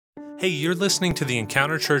Hey, you're listening to the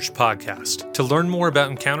Encounter Church podcast. To learn more about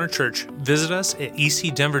Encounter Church, visit us at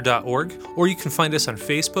ecdenver.org, or you can find us on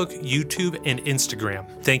Facebook, YouTube, and Instagram.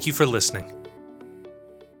 Thank you for listening.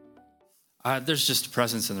 There's just a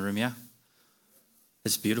presence in the room, yeah?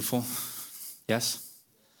 It's beautiful, yes?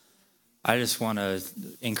 I just want to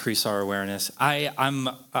increase our awareness.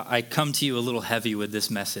 I come to you a little heavy with this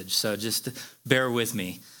message, so just bear with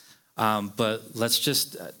me. But let's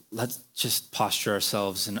just posture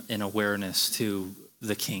ourselves in awareness to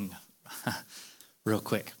the King real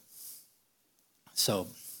quick. So,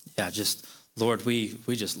 yeah, just, Lord, we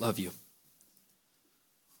just love you.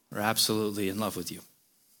 We're absolutely in love with you.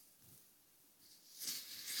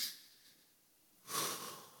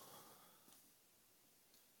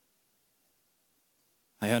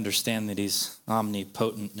 I understand that he's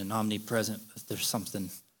omnipotent and omnipresent, but there's something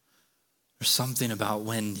about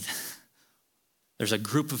when there's a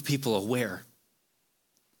group of people aware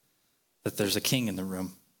that there's a king in the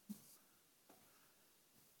room.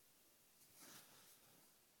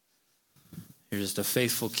 You're just a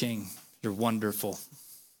faithful king. You're wonderful.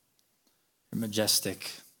 You're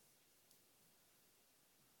majestic.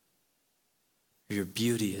 Your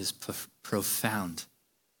beauty is profound.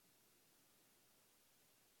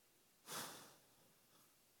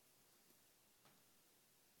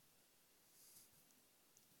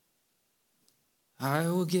 I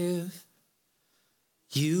will give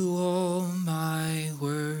you all my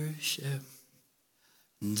worship,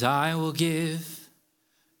 and I will give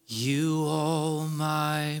you all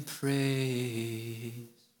my praise.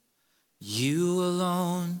 You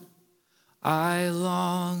alone I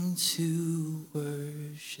long to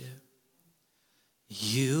worship.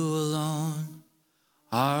 You alone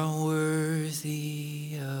are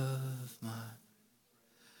worthy of my,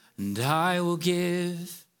 and I will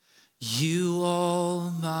give you all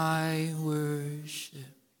my worship,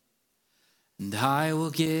 and I will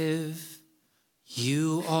give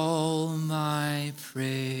you all my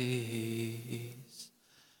praise.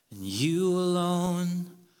 And you alone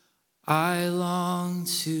I long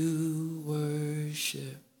to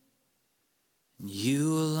worship, and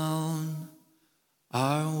you alone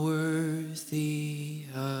are worthy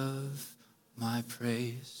of my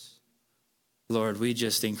praise. Lord, we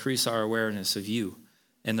just increase our awareness of you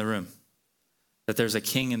in the room, that there's a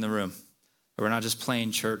king in the room, that we're not just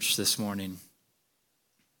playing church this morning.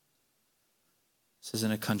 This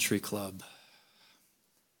isn't a country club.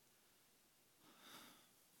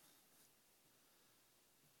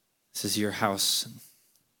 This is your house.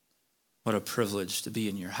 What a privilege to be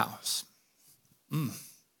in your house. We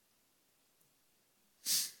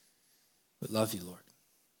love you, Lord.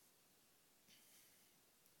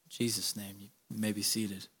 In Jesus' name, you may be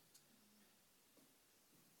seated.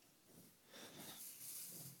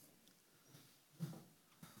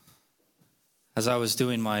 As I was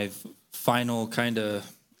doing my final kind of,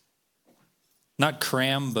 not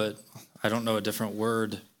cram, but I don't know a different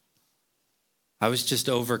word, I was just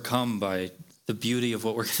overcome by the beauty of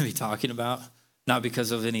what we're going to be talking about. Not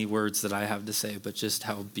because of any words that I have to say, but just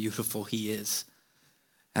how beautiful he is.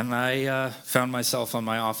 And I found myself on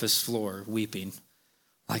my office floor weeping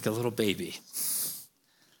like a little baby.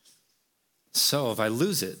 So if I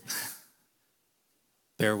lose it,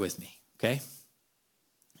 bear with me, okay?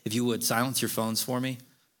 If you would, silence your phones for me.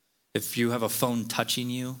 If you have a phone touching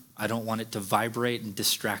you, I don't want it to vibrate and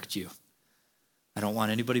distract you. I don't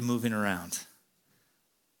want anybody moving around.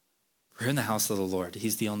 We're in the house of the Lord.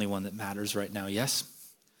 He's the only one that matters right now. Yes?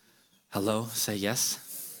 Hello? Say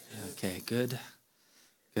yes. Okay, good.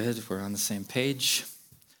 Good. We're on the same page.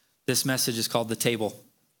 This message is called The Table.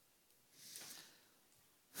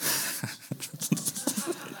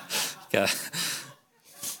 Yeah.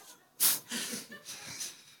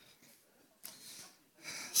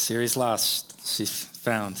 Series lost, she's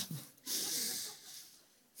found.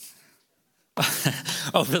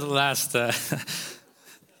 Over the last,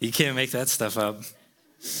 you can't make that stuff up.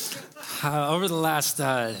 Over the last,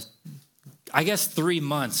 I guess 3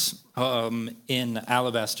 months in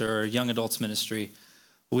Alabaster, or Young Adults Ministry,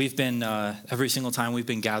 we've been, every single time we've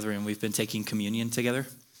been gathering, we've been taking communion together.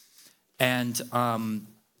 And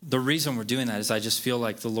the reason we're doing that is I just feel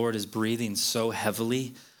like the Lord is breathing so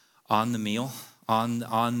heavily on the meal. On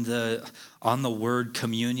the word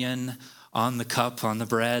communion, on the cup, on the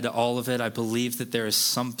bread, all of it. I believe that there is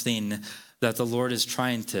something that the Lord is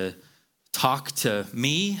trying to talk to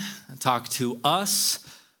me, talk to us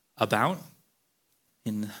about.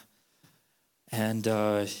 And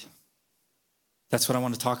that's what I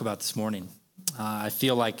want to talk about this morning. I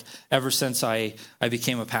feel like ever since I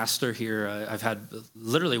became a pastor here, I've had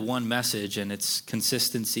literally one message, and it's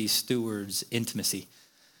consistency, stewards, intimacy.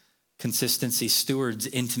 consistency stewards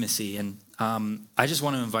intimacy. And I just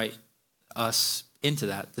want to invite us into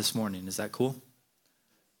that this morning. Is that cool?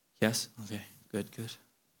 Yes? Okay, good.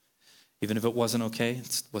 Even if it wasn't okay,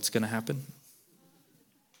 it's what's going to happen.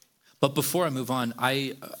 But before I move on,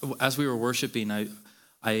 as we were worshiping,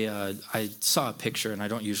 I saw a picture, and I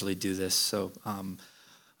don't usually do this, so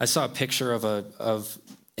I saw a picture of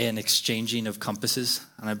an exchanging of compasses,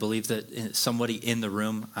 and I believe that somebody in the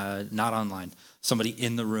room, not online, somebody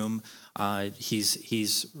in the room,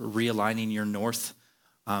 he's realigning your north,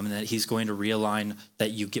 and that he's going to realign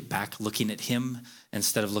that you get back looking at him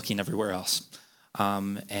instead of looking everywhere else.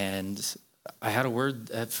 And I had a word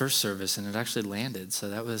at first service, and it actually landed, so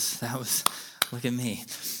that was look at me.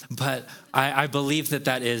 But I believe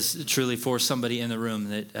that is truly for somebody in the room,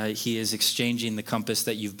 that he is exchanging the compass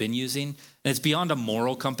that you've been using. And it's beyond a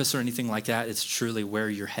moral compass or anything like that. It's truly where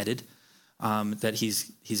you're headed, that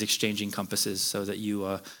he's exchanging compasses so that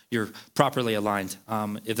you're properly aligned.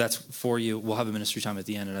 If that's for you, we'll have a ministry time at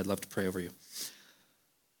the end, and I'd love to pray over you.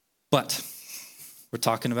 But we're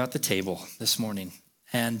talking about the table this morning.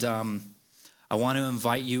 And I want to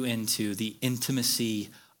invite you into the intimacy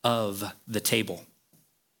of the table.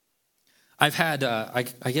 I've had, I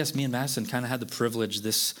guess me and Madison kind of had the privilege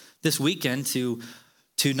this weekend to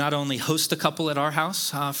not only host a couple at our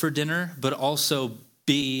house for dinner, but also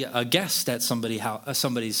be a guest at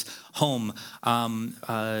somebody's home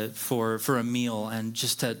for a meal, and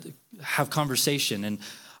just to have conversation. And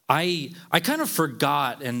I kind of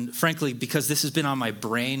forgot, and frankly, because this has been on my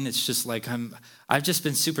brain, it's just like I've just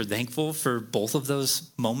been super thankful for both of those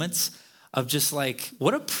moments of just like,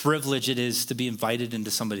 what a privilege it is to be invited into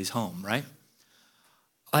somebody's home, right?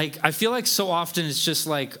 Like, I feel like so often it's just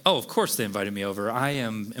like, oh, of course they invited me over. I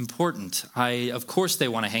am important. Of course they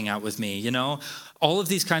want to hang out with me, you know? All of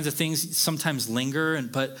these kinds of things sometimes linger,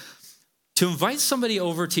 but to invite somebody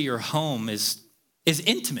over to your home is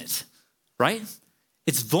intimate, right?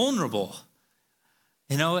 It's vulnerable.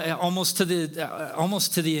 You know, almost to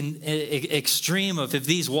the extreme of, if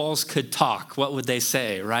these walls could talk, what would they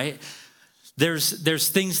say, right? There's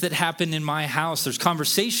things that happen in my house. There's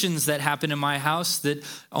conversations that happen in my house that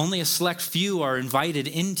only a select few are invited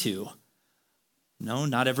into. No,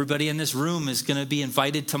 not everybody in this room is going to be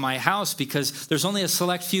invited to my house, because there's only a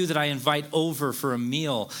select few that I invite over for a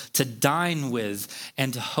meal, to dine with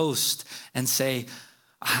and to host and say,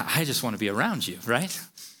 I just want to be around you, right?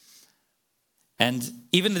 And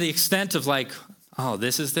even to the extent of like, oh,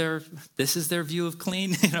 this is their view of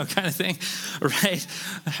clean, you know, kind of thing, right?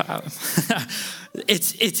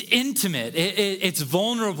 It's intimate. It's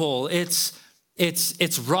vulnerable.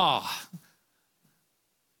 It's raw.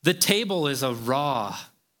 The table is a raw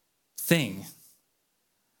thing,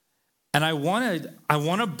 and I want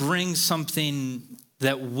to bring something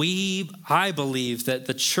that I believe that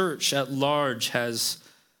the church at large has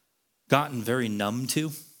gotten very numb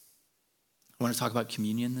to. I want to talk about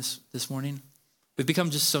communion this morning. We've become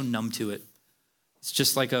just so numb to it. It's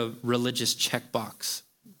just like a religious checkbox,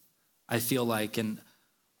 I feel like. And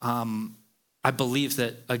I believe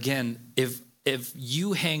that, again, if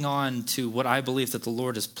you hang on to what I believe that the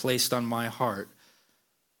Lord has placed on my heart,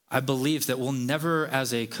 I believe that we'll never,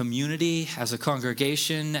 as a community, as a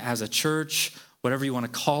congregation, as a church, whatever you want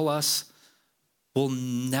to call us, we'll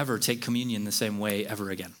never take communion the same way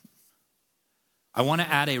ever again. I want to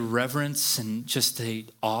add a reverence and just a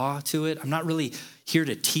awe to it. I'm not really here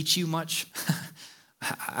to teach you much.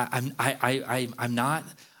 I'm not.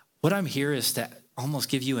 What I'm here is to almost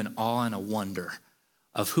give you an awe and a wonder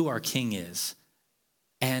of who our King is,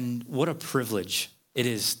 and what a privilege it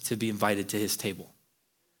is to be invited to his table.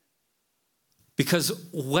 Because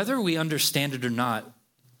whether we understand it or not,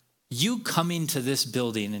 you coming to this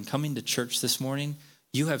building and coming to church this morning,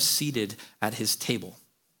 you have seated at his table.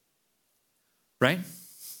 Right? Do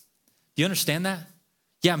you understand that?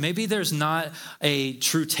 Yeah, maybe there's not a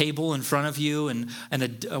true table in front of you and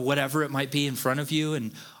a whatever it might be in front of you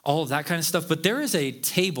and all of that kind of stuff, but there is a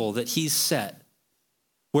table that he's set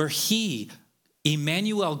where he,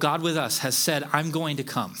 Emmanuel, God with us, has said, I'm going to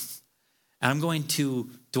come and I'm going to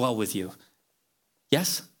dwell with you.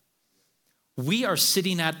 Yes? We are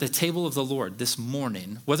sitting at the table of the Lord this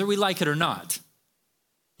morning, whether we like it or not.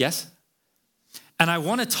 Yes? And I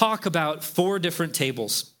want to talk about 4 different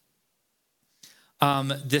tables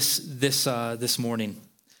this morning.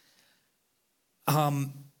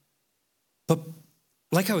 But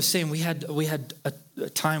like I was saying, we had a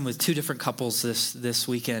time with 2 different couples this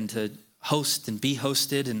weekend to host and be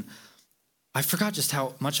hosted, and I forgot just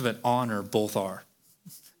how much of an honor both are.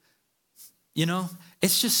 You know,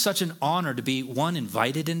 it's just such an honor to be, one,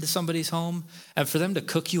 invited into somebody's home, and for them to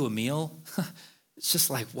cook you a meal. It's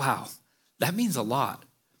just like, wow, that means a lot.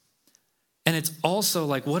 And it's also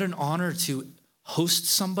like, what an honor to host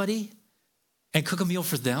somebody and cook a meal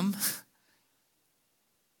for them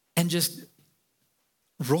and just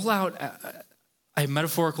roll out a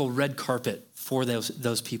metaphorical red carpet for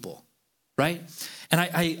those people, right? And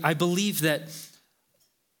I believe that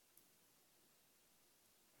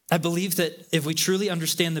if we truly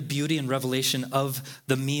understand the beauty and revelation of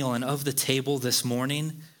the meal and of the table this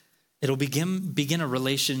morning, it'll begin a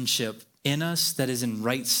relationship in us that is in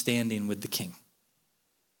right standing with the King.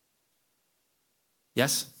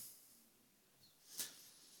 Yes?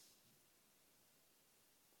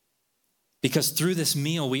 Because through this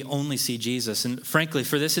meal, we only see Jesus. And frankly,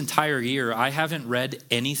 for this entire year, I haven't read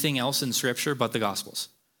anything else in Scripture but the Gospels.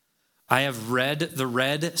 I have read the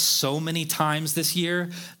red so many times this year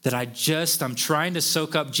that I'm trying to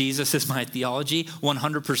soak up Jesus as my theology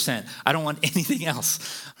 100%. I don't want anything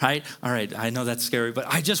else, right? All right, I know that's scary, but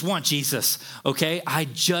I just want Jesus, okay? I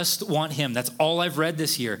just want him. That's all I've read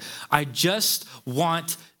this year. I just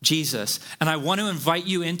want Jesus. And I want to invite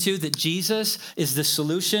you into that Jesus is the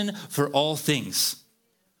solution for all things.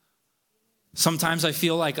 Sometimes I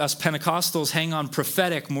feel like us Pentecostals hang on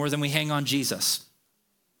prophetic more than we hang on Jesus.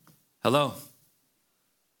 Hello?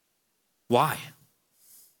 Why?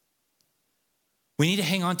 We need to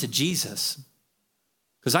hang on to Jesus.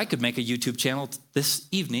 Because I could make a YouTube channel this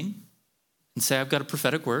evening and say I've got a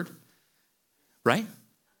prophetic word, right?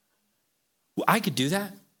 I could do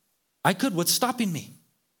that. I could. What's stopping me?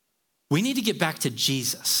 We need to get back to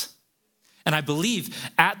Jesus. And I believe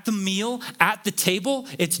at the meal, at the table,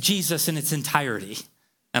 it's Jesus in its entirety.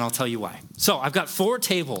 And I'll tell you why. So I've got 4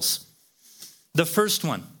 tables. The first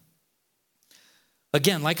one.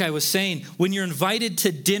 Again, like I was saying, when you're invited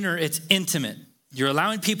to dinner, it's intimate. You're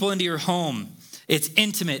allowing people into your home. It's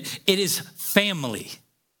intimate. It is family.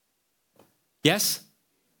 Yes?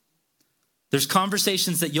 There's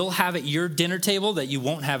conversations that you'll have at your dinner table that you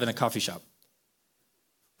won't have in a coffee shop.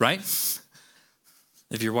 Right?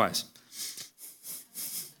 If you're wise.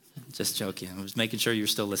 Just joking. I was making sure you're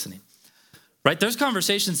still listening. Right? There's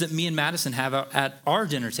conversations that me and Madison have at our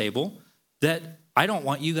dinner table that I don't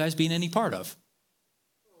want you guys being any part of.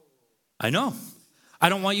 I know. I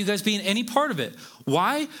don't want you guys being any part of it.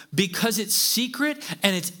 Why? Because it's secret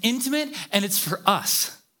and it's intimate and it's for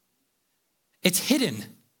us. It's hidden.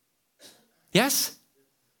 Yes?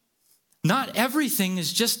 Not everything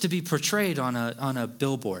is just to be portrayed on a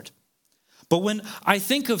billboard. But when I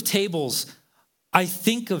think of tables, I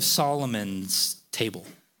think of Solomon's table.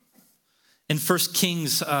 In 1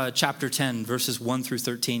 Kings chapter 10, verses 1 through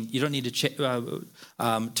 13, you don't need to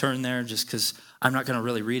turn there just because I'm not going to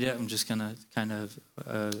really read it. I'm just going to kind of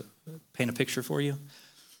paint a picture for you.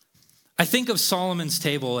 I think of Solomon's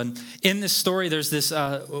table, and in this story, there's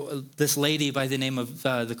this lady by the name of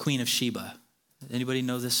the Queen of Sheba. Anybody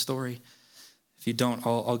know this story? If you don't,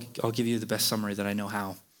 I'll give you the best summary that I know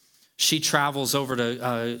how. She travels over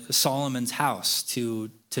to Solomon's house to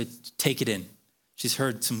take it in. She's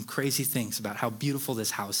heard some crazy things about how beautiful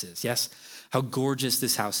this house is, yes? How gorgeous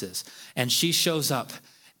this house is. And she shows up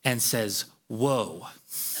and says, whoa,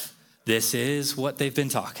 this is what they've been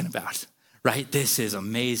talking about, right? This is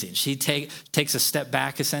amazing. She takes a step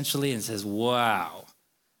back, essentially, and says, wow.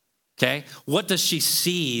 Okay, what does she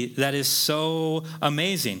see that is so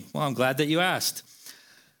amazing? Well, I'm glad that you asked.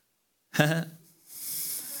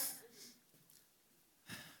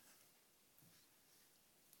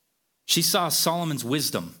 She saw Solomon's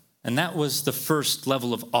wisdom, and that was the first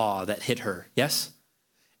level of awe that hit her, yes?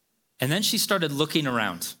 And then she started looking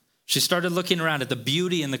around. She started looking around at the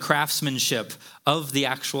beauty and the craftsmanship of the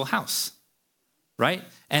actual house, right?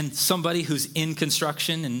 And somebody who's in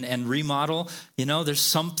construction and remodel, you know, there's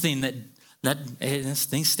something that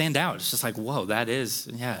things stand out. It's just like, whoa, that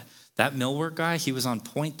millwork guy, he was on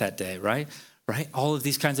point that day, right? Right? All of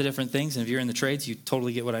these kinds of different things. And if you're in the trades, you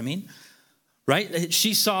totally get what I mean. Right?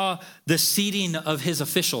 She saw the seating of his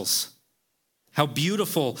officials, how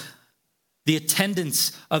beautiful the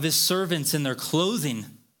attendance of his servants in their clothing.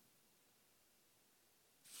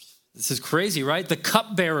 This is crazy, right? The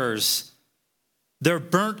cupbearers,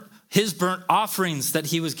 his burnt offerings that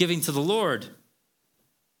he was giving to the Lord.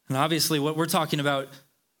 And obviously what we're talking about,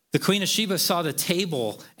 the Queen of Sheba saw the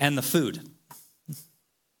table and the food.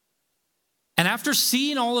 And after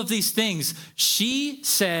seeing all of these things, she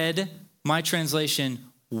said, my translation,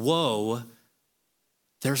 whoa,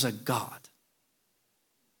 there's a God.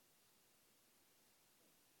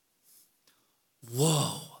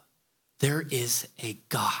 Whoa, there is a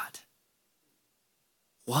God.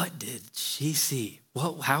 What did she see?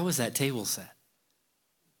 How was that table set?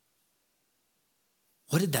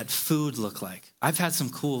 what did that food look like? I've had some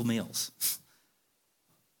cool meals.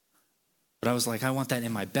 But I was like, I want that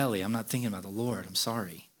in my belly. I'm not thinking about the Lord. I'm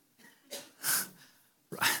sorry.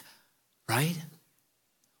 Right?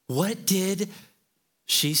 What did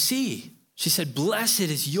she see? She said, blessed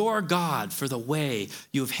is your God for the way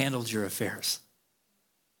you have handled your affairs.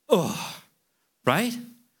 Oh, right?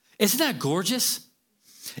 Isn't that gorgeous?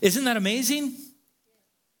 Isn't that amazing?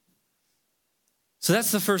 So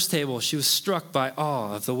that's the first table. She was struck by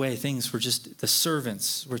awe of the way things were the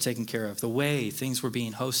servants were taken care of, the way things were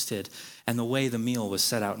being hosted, and the way the meal was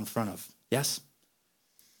set out in front of. Yes?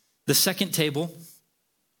 The second table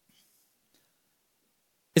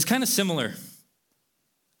is kind of similar,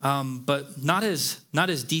 but not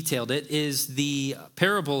as detailed. It is the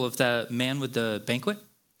parable of the man with the banquet.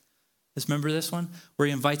 Just remember this one? Where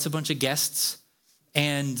he invites a bunch of guests,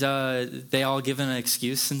 and they all give an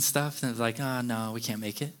excuse and stuff. And they're like, oh, no, we can't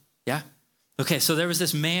make it. Yeah? Okay, so there was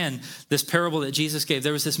this man, this parable that Jesus gave.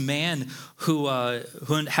 There was this man who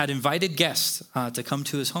had invited guests to come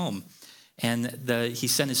to his home. And he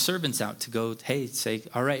sent his servants out to go, say,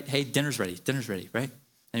 all right, hey, dinner's ready, right?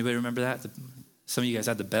 Anybody remember that? Some of you guys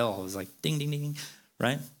had the bell. It was like, ding, ding, ding,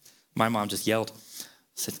 right? My mom just yelled,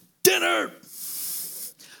 said, dinner!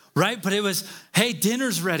 Right? But it was, hey,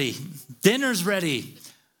 dinner's ready.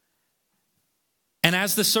 And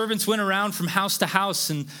as the servants went around from house to house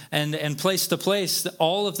and place to place,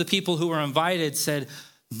 all of the people who were invited said,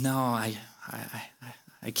 no, I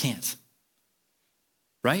can't.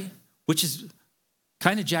 Right? Which is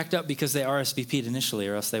kind of jacked up because they RSVP'd initially,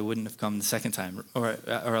 or else they wouldn't have come the second time, or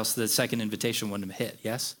else the second invitation wouldn't have hit,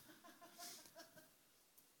 yes?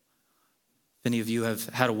 If any of you have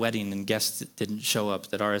had a wedding and guests didn't show up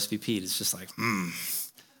that RSVP'd, it's just like,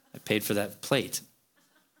 I paid for that plate.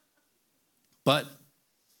 But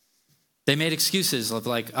they made excuses of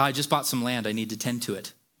like, I just bought some land, I need to tend to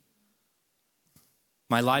it.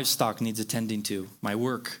 My livestock needs attending to, my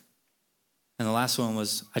work. And the last one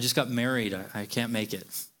was, I just got married, I can't make it.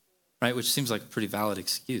 Right, which seems like a pretty valid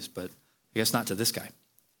excuse, but I guess not to this guy.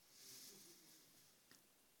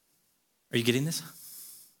 Are you getting this?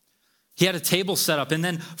 He had a table set up, and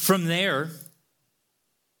then from there,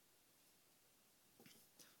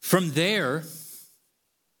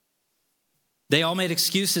 they all made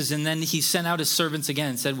excuses, and then he sent out his servants again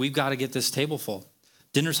and said, we've got to get this table full.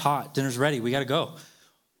 Dinner's hot, dinner's ready, we got to go.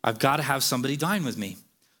 I've got to have somebody dine with me.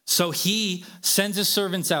 So he sends his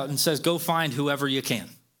servants out and says, go find whoever you can.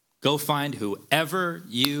 Go find whoever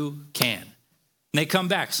you can. And they come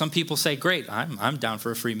back. Some people say, great, I'm down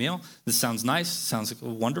for a free meal. This sounds nice, sounds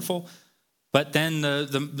wonderful. But then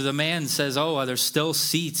the man says, there's still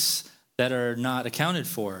seats that are not accounted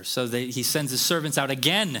for. So he sends his servants out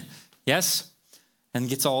again, yes, and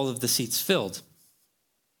gets all of the seats filled.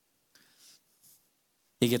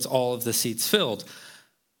 He gets all of the seats filled.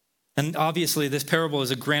 And obviously, this parable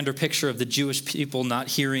is a grander picture of the Jewish people not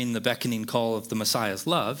hearing the beckoning call of the Messiah's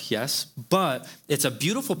love, yes, but it's a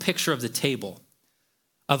beautiful picture of the table,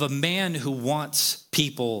 of a man who wants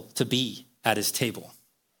people to be at his table.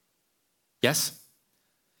 Yes?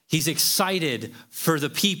 He's excited for the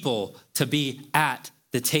people to be at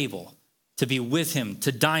the table, to be with him,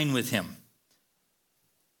 to dine with him.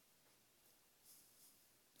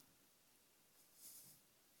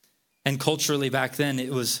 And culturally back then,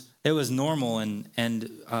 it was normal and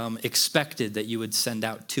expected that you would send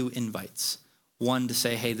out 2 invites. 1 to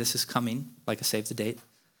say, hey, this is coming, like a save the date.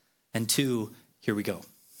 And 2, here we go.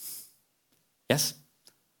 Yes?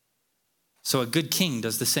 So a good king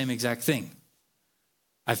does the same exact thing.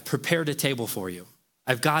 I've prepared a table for you.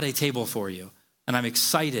 I've got a table for you. And I'm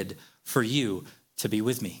excited for you to be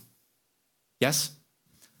with me. Yes?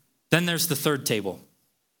 Then there's the third table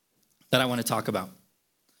that I want to talk about.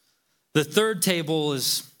 The third table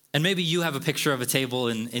is, and maybe you have a picture of a table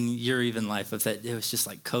in your even life of that. It was just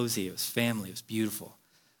like cozy. It was family. It was beautiful.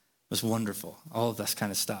 It was wonderful. All of this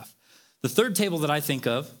kind of stuff. The third table that I think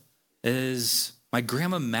of is my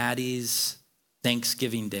grandma Maddie's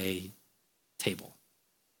Thanksgiving Day table.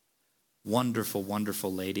 Wonderful,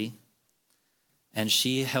 wonderful lady. And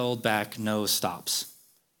she held back no stops.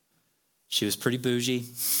 She was pretty bougie.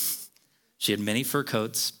 She had many fur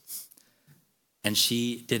coats. And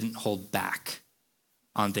she didn't hold back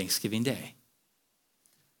on Thanksgiving Day.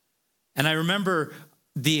 And I remember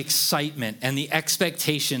the excitement and the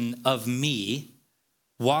expectation of me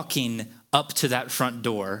walking up to that front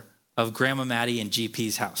door of Grandma Maddie and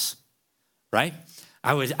GP's house, right?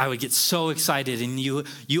 I would get so excited, and you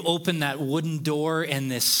open that wooden door and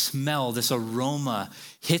this smell, this aroma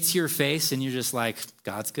hits your face, and you're just like,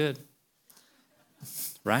 God's good,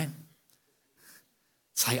 right?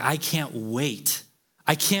 It's like, I can't wait.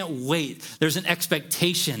 I can't wait. There's an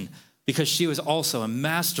expectation because she was also a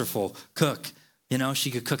masterful cook. You know,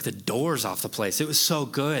 she could cook the doors off the place. It was so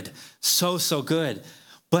good, so good.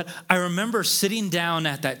 But I remember sitting down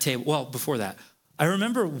at that table. Well, before that, I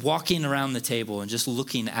remember walking around the table and just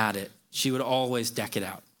looking at it. She would always deck it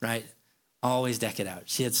out, right? Always deck it out.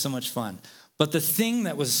 She had so much fun. But the thing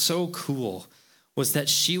that was so cool was that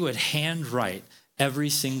she would handwrite every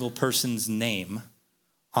single person's name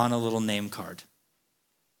on a little name card.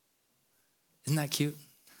 Isn't that cute?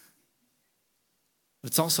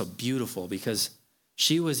 It's also beautiful because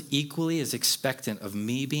she was equally as expectant of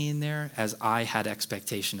me being there as I had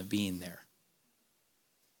expectation of being there.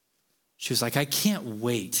 She was like, I can't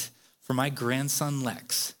wait for my grandson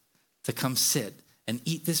Lex to come sit and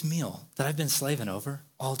eat this meal that I've been slaving over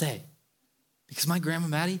all day. Because my grandma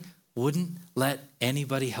Maddie wouldn't let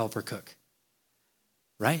anybody help her cook,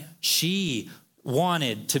 right? She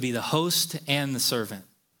wanted to be the host and the servant,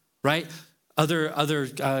 right? Other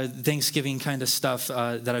Thanksgiving kind of stuff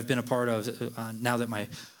that I've been a part of now that my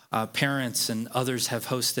parents and others have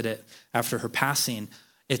hosted it after her passing,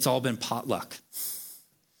 it's all been potluck.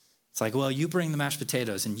 It's like, well, you bring the mashed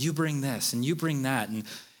potatoes and you bring this and you bring that. And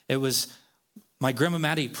it was my grandma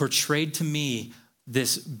Maddie portrayed to me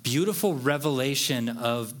this beautiful revelation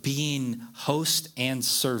of being host and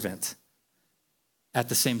servant at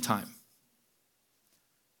the same time.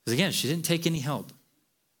 Because again, she didn't take any help.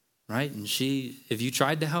 Right? And if you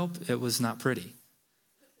tried to help, it was not pretty,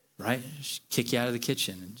 right? She'd kick you out of the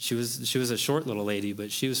kitchen. She was a short little lady, but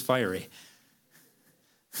she was fiery.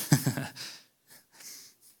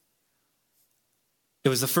 It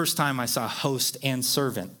was the first time I saw host and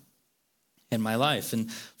servant in my life. And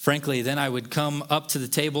frankly, then I would come up to the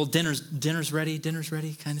table, dinner's ready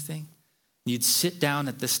kind of thing. You'd sit down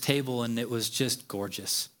at this table and it was just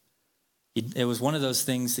gorgeous. It was one of those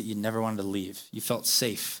things that you never wanted to leave. You felt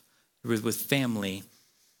safe. It was with family.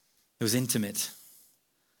 It was intimate.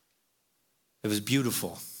 It was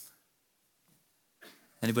beautiful.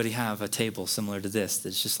 Anybody have a table similar to this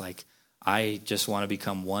that's just like, I just want to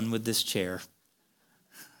become one with this chair,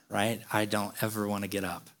 right? I don't ever want to get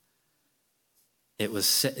up.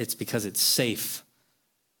 It's because it's safe.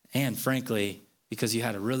 And frankly, because you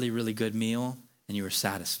had a really, really good meal and you were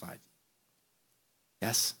satisfied.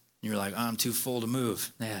 Yes? You were like, oh, I'm too full to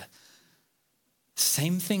move. Yeah.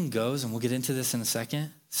 Same thing goes, and we'll get into this in a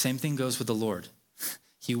second, same thing goes with the Lord.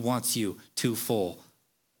 He wants you too full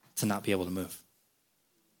to not be able to move.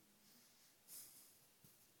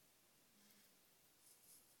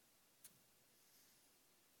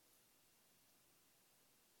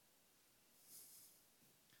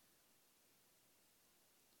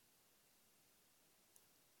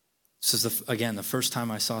 This is, again, the first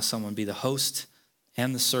time I saw someone be the host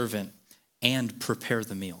and the servant and prepare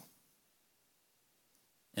the meal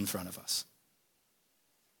in front of us.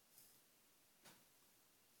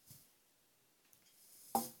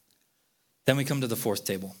 Then we come to the fourth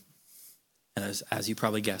table. And as you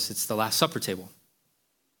probably guessed, it's the Last Supper table.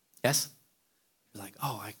 Yes? You're like,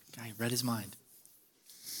 oh, I read his mind.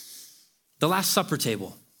 The Last Supper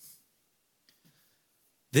table.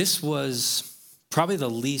 This was probably the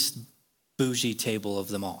least bougie table of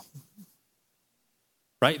them all.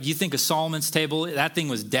 Right? If you think of Solomon's table, that thing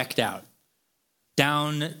was decked out.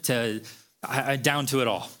 Down to it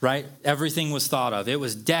all, right? Everything was thought of. It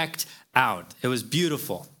was decked out. It was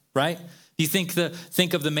beautiful, right? You think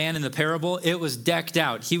of the man in the parable, it was decked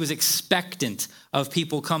out. He was expectant of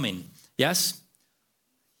people coming. Yes?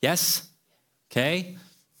 Yes? Okay.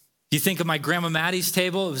 You think of my grandma Maddie's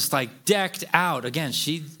table, it was like decked out. Again,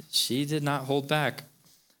 she did not hold back.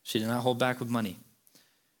 She did not hold back with money.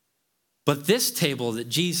 But this table that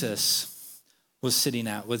Jesus was sitting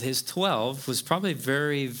at with his 12 was probably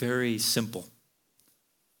very, very simple.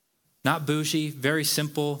 Not bougie, very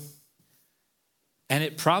simple. And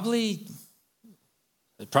it probably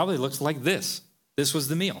looked like this. This was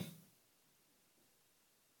the meal.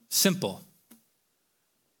 Simple.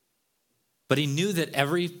 But he knew that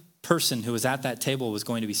every person who was at that table was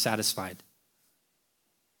going to be satisfied.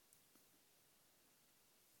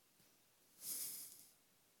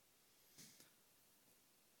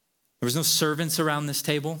 There was no servants around this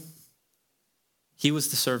table. He was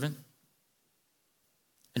the servant.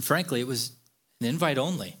 And frankly, it was an invite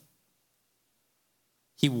only.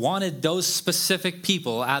 He wanted those specific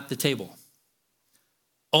people at the table.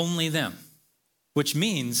 Only them. Which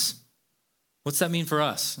means, what's that mean for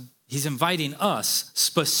us? He's inviting us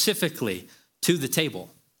specifically to the table.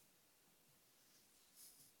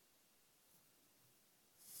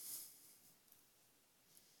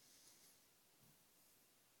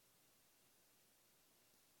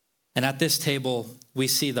 And at this table, we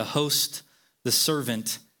see the host, the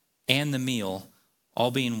servant, and the meal all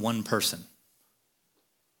being one person.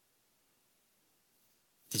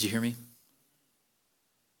 Did you hear me?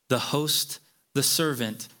 The host, the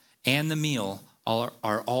servant, and the meal are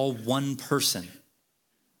all one person.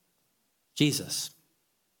 Jesus.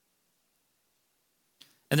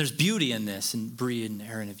 And there's beauty in this, and Bree and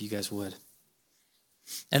Aaron, if you guys would.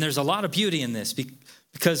 And there's a lot of beauty in this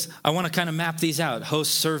because I want to kind of map these out,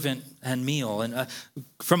 host, servant, and meal. And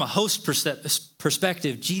from a host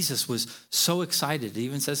perspective, Jesus was so excited. It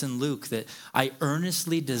even says in Luke that I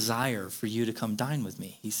earnestly desire for you to come dine with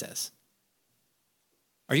me, he says.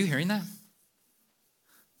 Are you hearing that?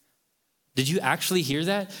 Did you actually hear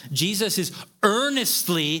that? Jesus is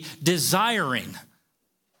earnestly desiring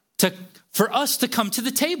for us to come to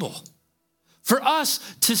the table. For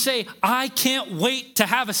us to say, I can't wait to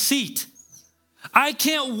have a seat. I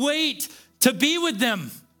can't wait to be with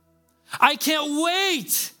them. I can't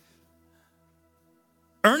wait.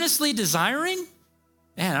 Earnestly desiring?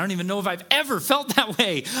 Man, I don't even know if I've ever felt that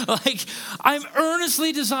way. Like, I'm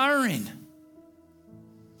earnestly desiring.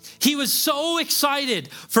 He was so excited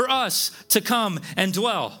for us to come and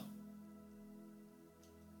dwell.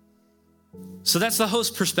 So that's the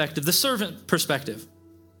host perspective, the servant perspective.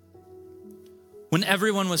 When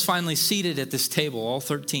everyone was finally seated at this table, all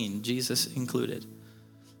 13, Jesus included,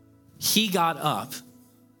 he got up,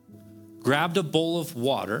 grabbed a bowl of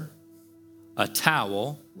water, a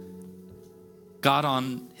towel, got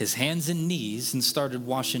on his hands and knees and started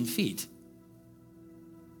washing feet.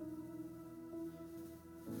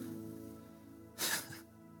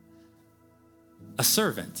 A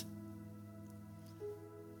servant.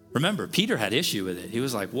 Remember, Peter had issue with it. He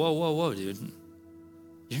was like, whoa, dude.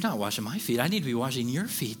 You're not washing my feet. I need to be washing your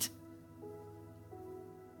feet.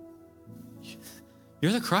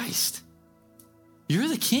 You're the Christ. You're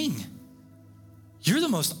the King. You're the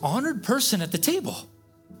most honored person at the table.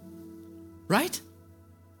 Right?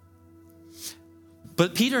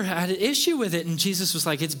 But Peter had an issue with it, and Jesus was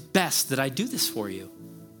like, it's best that I do this for you.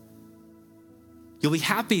 You'll be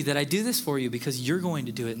happy that I do this for you because you're going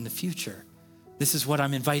to do it in the future. This is what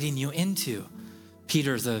I'm inviting you into.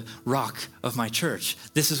 Peter, the rock of my church.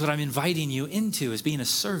 This is what I'm inviting you into, as being a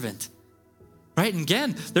servant. Right? And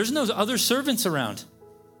again, there's no other servants around.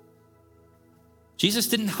 Jesus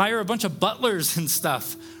didn't hire a bunch of butlers and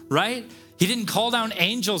stuff, right? He didn't call down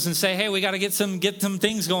angels and say, hey, we got to get some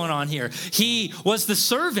things going on here. He was the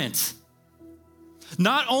servant.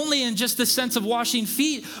 Not only in just the sense of washing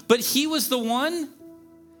feet, but he was the one.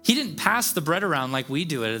 He didn't pass the bread around like we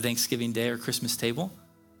do at a Thanksgiving Day or Christmas table.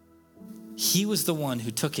 He was the one who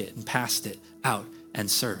took it and passed it out and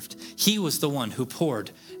served. He was the one who poured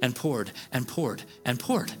and poured and poured and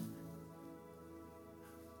poured.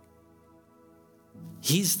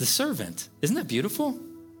 He's the servant. Isn't that beautiful?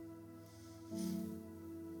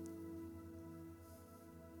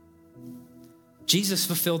 Jesus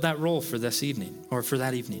fulfilled that role for this evening, or for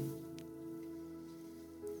that evening.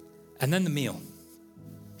 And then the meal.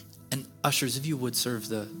 And ushers, if you would serve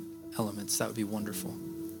the elements, that would be wonderful.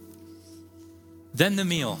 Then the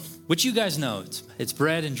meal, which you guys know, it's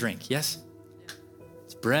bread and drink, yes?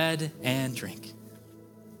 It's bread and drink.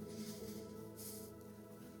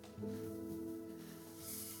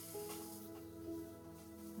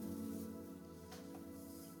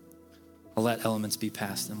 I'll let elements be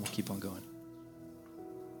passed and we'll keep on going.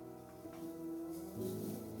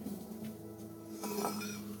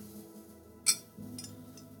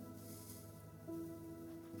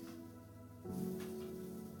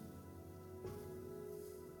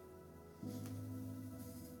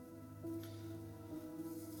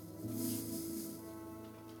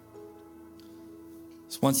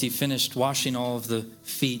 Once he finished washing all of the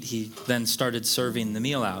feet, he then started serving the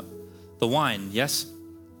meal out. The wine, yes?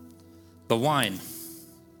 The wine,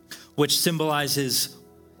 which symbolizes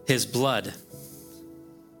his blood.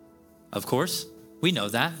 Of course, we know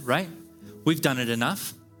that, right? We've done it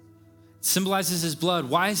enough. It symbolizes his blood.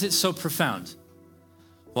 Why is it so profound?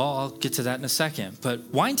 Well, I'll get to that in a second.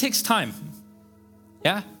 But wine takes time.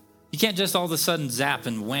 Yeah? You can't just all of a sudden zap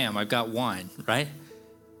and wham, I've got wine, right?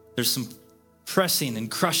 There's some pressing and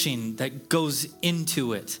crushing that goes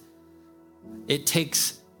into it. It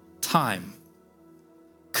takes time.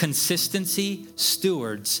 Consistency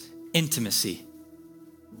stewards intimacy.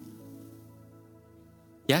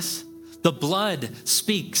 Yes? The blood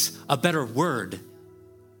speaks a better word.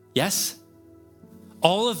 Yes?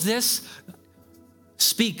 All of this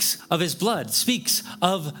speaks of his blood, speaks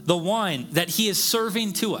of the wine that he is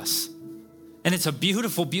serving to us. And it's a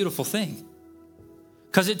beautiful, beautiful thing.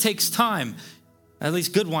 Because it takes time. At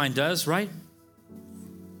least good wine does, right?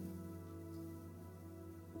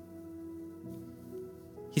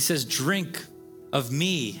 He says, drink of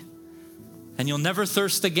me and you'll never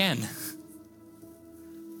thirst again.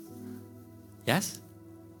 Yes?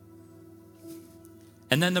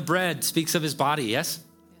 And then the bread speaks of his body, yes?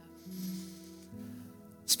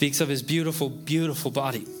 Speaks of his beautiful, beautiful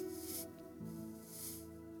body.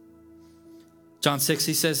 John 6,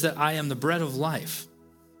 he says that I am the bread of life.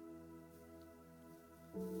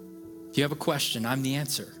 If you have a question, I'm the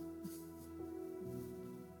answer.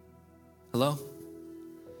 Hello?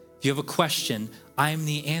 If you have a question, I'm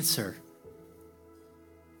the answer.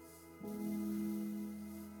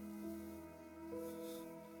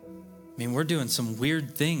 I mean, we're doing some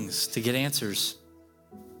weird things to get answers.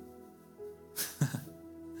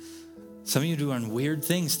 Some of you are doing weird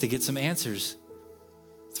things to get some answers.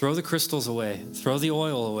 Throw the crystals away. Throw the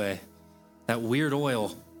oil away. That weird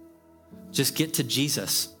oil. Just get to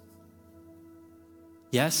Jesus.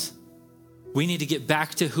 Yes? We need to get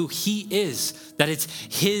back to who he is. That it's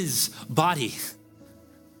his body.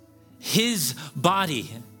 His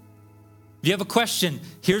body. If you have a question,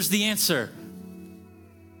 here's the answer.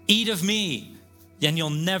 Eat of me, and you'll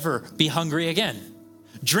never be hungry again.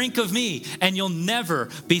 Drink of me, and you'll never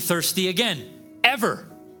be thirsty again. Ever.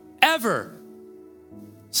 Ever.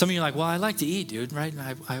 Some of you are like, well, I like to eat, dude, right?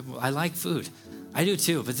 I like food. I do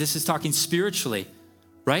too, but this is talking spiritually,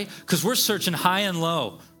 right? Because we're searching high and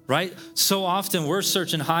low, right? So often we're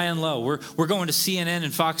searching high and low. We're going to CNN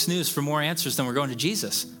and Fox News for more answers than we're going to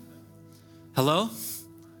Jesus. Hello?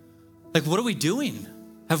 Like, what are we doing?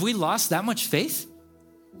 Have we lost that much faith?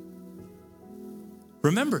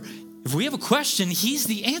 Remember, if we have a question, he's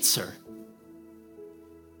the answer.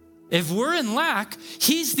 If we're in lack,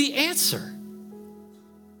 he's the answer.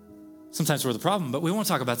 Sometimes we're the problem, but we won't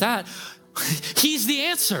talk about that. He's the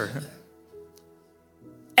answer.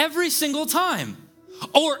 Every single time.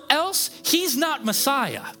 Or else he's not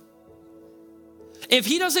Messiah. If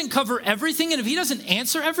he doesn't cover everything and if he doesn't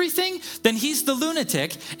answer everything, then he's the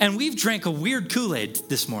lunatic and we've drank a weird Kool-Aid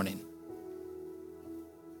this morning.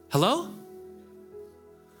 Hello?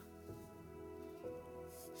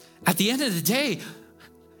 At the end of the day,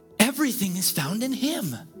 everything is found in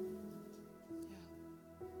him.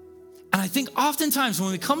 And I think oftentimes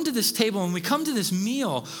when we come to this table, when we come to this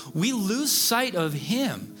meal, we lose sight of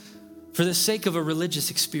him for the sake of a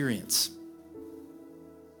religious experience.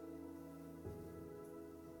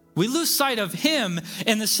 We lose sight of him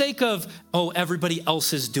in the sake of, oh, everybody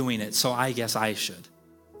else is doing it, so I guess I should.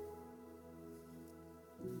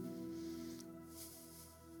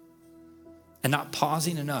 And not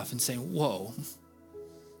pausing enough and saying, whoa,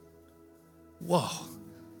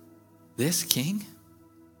 this king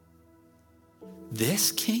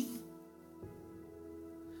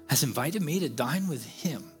has invited me to dine with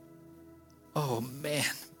him. Oh man,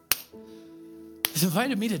 he's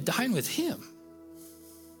invited me to dine with him.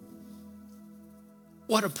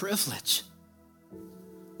 What a privilege.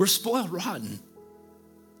 We're spoiled rotten.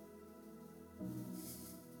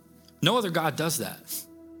 No other God does that.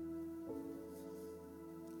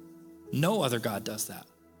 No other God does that.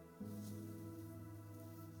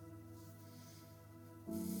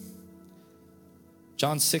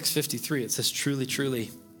 John 6:53, it says, truly,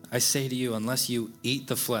 truly, I say to you, unless you eat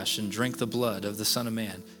the flesh and drink the blood of the Son of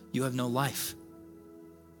Man, you have no life.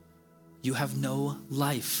 You have no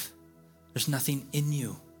life. There's nothing in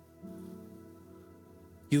you.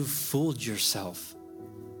 You've fooled yourself.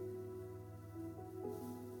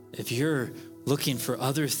 If you're looking for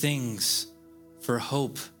other things for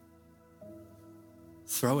hope,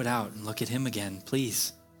 throw it out and look at him again,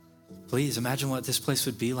 please. Please imagine what this place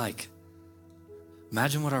would be like.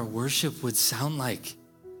 Imagine what our worship would sound like.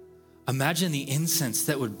 Imagine the incense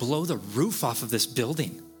that would blow the roof off of this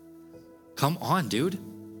building. Come on, dude.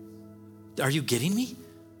 Are you getting me?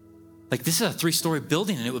 Like, this is a 3-story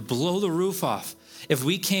building and it would blow the roof off. If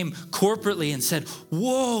we came corporately and said,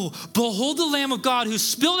 whoa, behold the Lamb of God who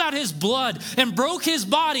spilled out his blood and broke his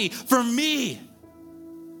body for me.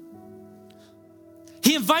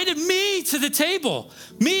 He invited me to the table.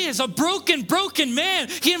 Me as a broken man.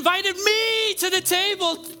 He invited me to the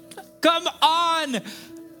table. Come on.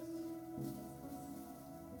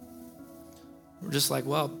 We're just like,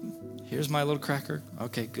 well, here's my little cracker.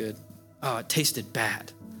 Okay, good. Oh, it tasted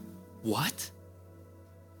bad. What?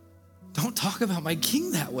 Don't talk about my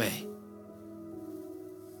king that way.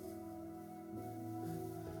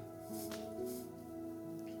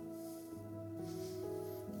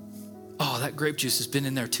 Oh, that grape juice has been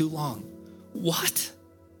in there too long. What?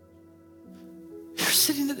 You're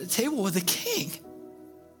sitting at the table with the king.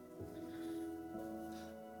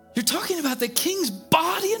 You're talking about the king's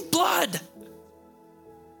body and blood.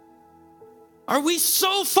 Are we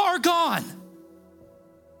so far gone?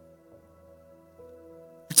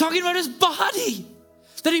 talking about his body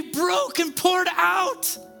that he broke and poured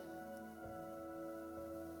out.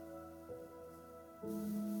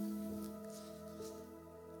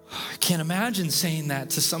 I can't imagine saying that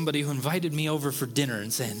to somebody who invited me over for dinner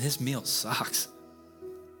and saying, this meal sucks.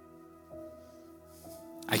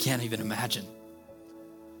 I can't even imagine.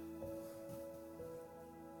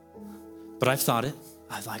 But I've thought it.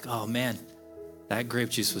 I was like, oh man, that grape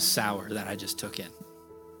juice was sour that I just took in.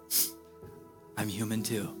 I'm human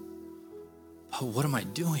too. Oh, what am I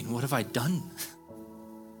doing? What have I done?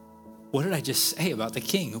 What did I just say about the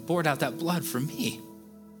king who poured out that blood for me?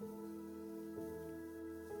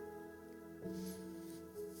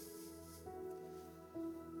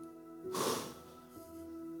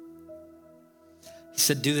 He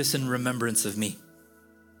said, do this in remembrance of me.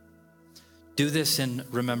 Do this in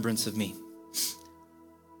remembrance of me.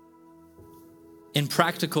 In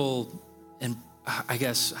practical, and I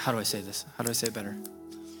guess, how do I say this? How do I say it better?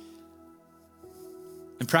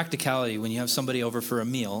 In practicality, when you have somebody over for a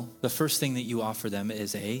meal, the first thing that you offer them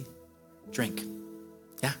is a drink.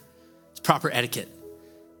 Yeah, it's proper etiquette.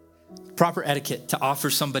 Proper etiquette to offer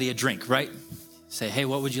somebody a drink, right? Say, hey,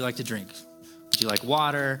 what would you like to drink? Would you like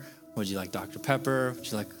water? Would you like Dr. Pepper?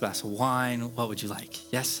 Would you like a glass of wine? What would you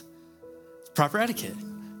like? Yes? It's proper etiquette.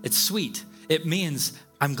 It's sweet. It means,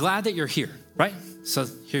 I'm glad that you're here, right? So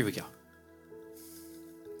here we go.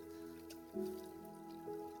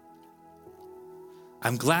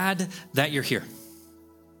 I'm glad that you're here.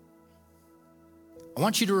 I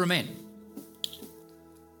want you to remain.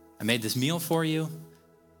 I made this meal for you.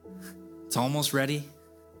 It's almost ready.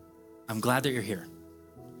 I'm glad that you're here,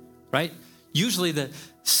 right? Usually the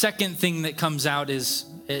second thing that comes out is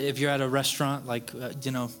if you're at a restaurant, like,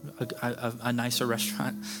 a nicer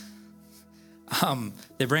restaurant,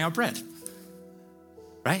 they bring out bread,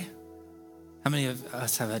 right? How many of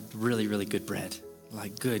us have had really, really good bread?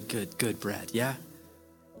 Like good bread, yeah?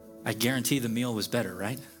 I guarantee the meal was better,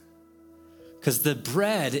 right? Because the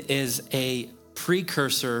bread is a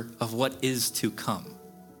precursor of what is to come.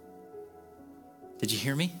 Did you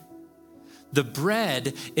hear me? The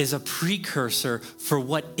bread is a precursor for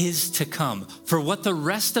what is to come, for what the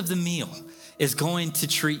rest of the meal is going to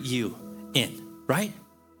treat you in, right?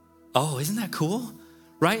 Oh, isn't that cool?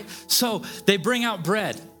 Right? So they bring out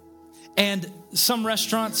bread, and some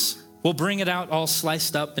restaurants will bring it out all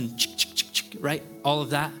sliced up and right? All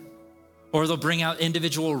of that. Or they'll bring out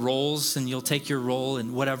individual rolls and you'll take your roll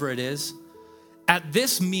and whatever it is. At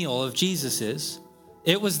this meal of Jesus's,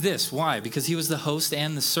 it was this. Why? Because he was the host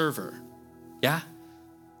and the server. Yeah?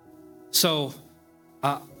 So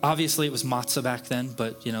obviously it was matzah back then,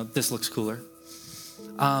 but this looks cooler.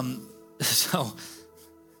 So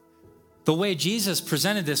the way Jesus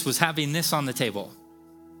presented this was having this on the table.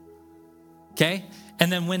 Okay? And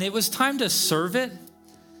then when it was time to serve it,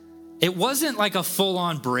 it wasn't like a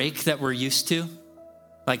full-on break that we're used to,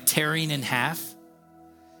 like tearing in half.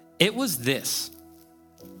 It was this.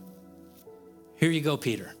 Here you go,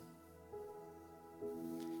 Peter.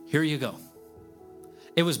 Here you go.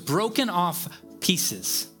 It was broken off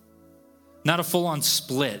pieces, not a full-on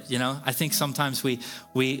split, I think sometimes we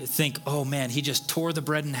think, oh man, he just tore the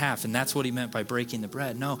bread in half, and that's what he meant by breaking the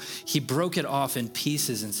bread. No, he broke it off in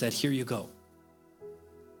pieces and said, here you go.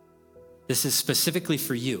 This is specifically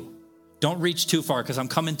for you. Don't reach too far because I'm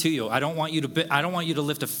coming to you. I don't want you to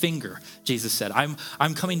lift a finger, Jesus said.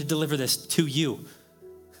 I'm coming to deliver this to you.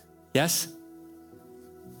 Yes?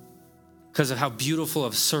 Because of how beautiful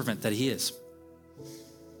of a servant that he is.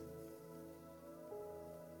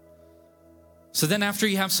 So then after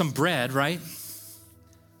you have some bread, right?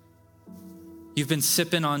 You've been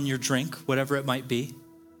sipping on your drink, whatever it might be,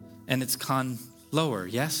 and it's gone lower,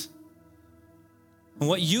 yes? And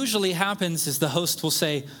what usually happens is the host will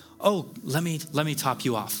say, oh, let me top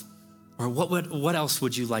you off. Or what else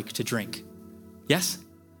would you like to drink? Yes?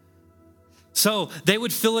 So they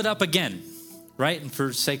would fill it up again, right? And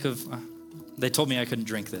for sake of, they told me I couldn't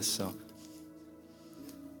drink this, so.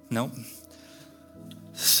 Nope.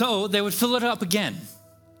 So they would fill it up again,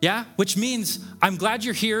 yeah? Which means, I'm glad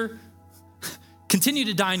you're here. Continue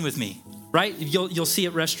to dine with me, right? You'll see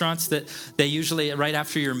at restaurants that they usually, right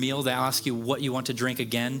after your meal, they ask you what you want to drink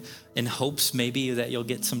again in hopes maybe that you'll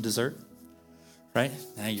get some dessert, right?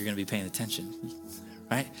 Now you're going to be paying attention,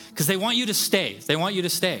 right? Because they want you to stay. They want you to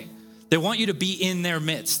stay. They want you to be in their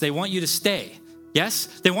midst. They want you to stay, yes?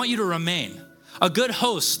 They want you to remain. A good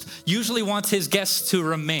host usually wants his guests to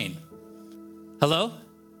remain. Hello?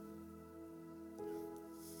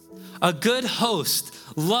 A good host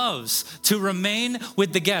loves to remain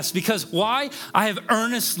with the guests because why? I have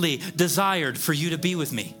earnestly desired for you to be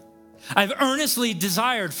with me. I've earnestly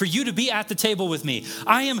desired for you to be at the table with me.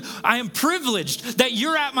 I am privileged that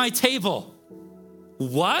you're at my table.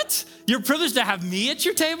 What? You're privileged to have me at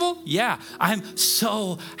your table? Yeah, I'm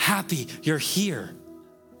so happy you're here.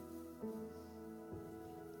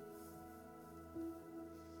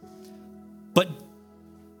 But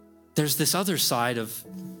there's this other side of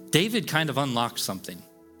David kind of unlocked something.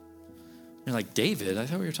 You're like, David? I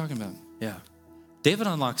thought we were talking about. Yeah. David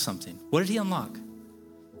unlocked something. What did he unlock?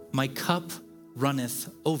 My cup runneth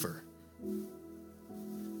over.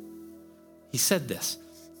 He said this,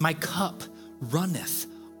 my cup runneth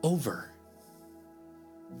over.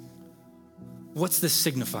 What's this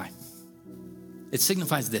signify? It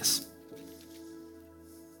signifies this.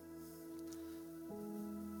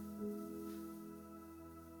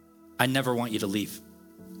 I never want you to leave.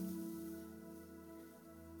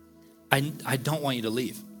 I don't want you to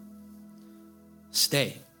leave.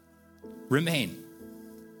 Stay. Remain.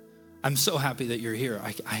 I'm so happy that you're here.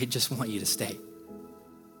 I just want you to stay.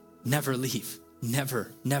 Never leave.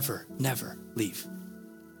 Never, never, never leave.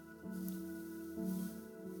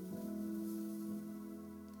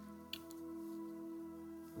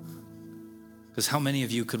 Because how many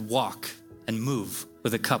of you could walk and move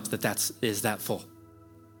with a cup that is that full?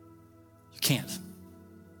 You can't.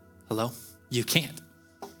 Hello? You can't.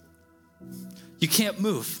 You can't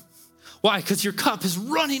move. Why? Because your cup is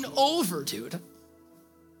running over, dude.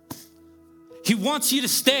 He wants you to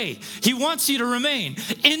stay. He wants you to remain.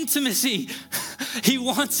 Intimacy. He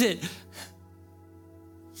wants it.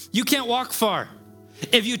 You can't walk far.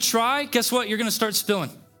 If you try, guess what? You're going to start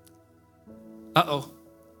spilling. Uh-oh.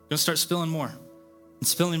 You're going to start spilling more and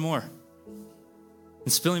spilling more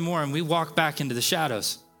and spilling more. And we walk back into the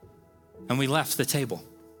shadows and we left the table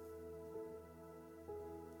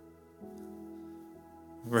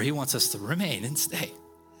where he wants us to remain and stay.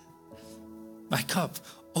 My cup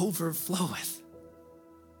overfloweth.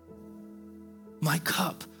 My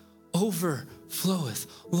cup overfloweth.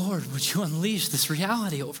 Lord, would you unleash this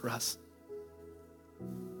reality over us?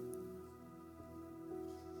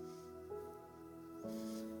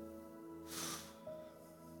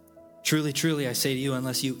 Truly, truly, I say to you,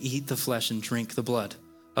 unless you eat the flesh and drink the blood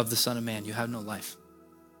of the Son of Man, you have no life.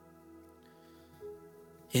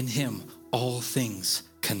 In him, all things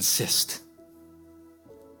consist.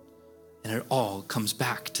 And it all comes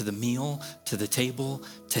back to the meal, to the table,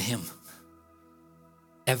 to him.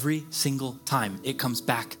 Every single time it comes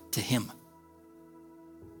back to him.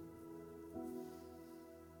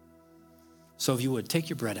 So if you would, take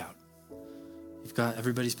your bread out.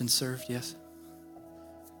 Everybody's been served, yes?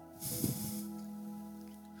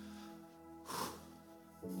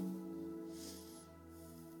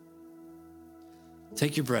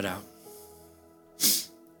 Take your bread out.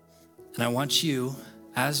 And I want you,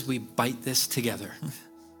 as we bite this together,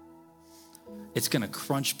 it's going to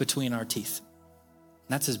crunch between our teeth.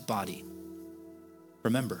 That's his body.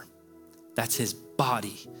 Remember, that's his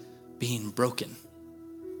body being broken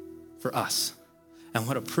for us. And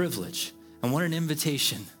what a privilege and what an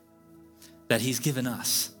invitation that he's given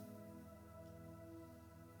us.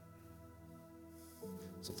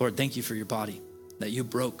 So Lord, thank you for your body that you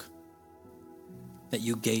broke, that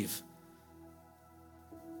you gave.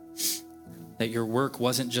 That your work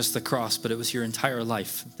wasn't just the cross, but it was your entire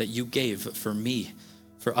life that you gave for me,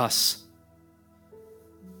 for us.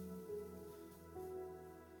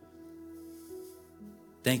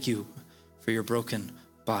 Thank you for your broken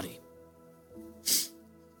body.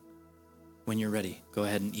 When you're ready, go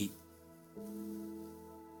ahead and eat.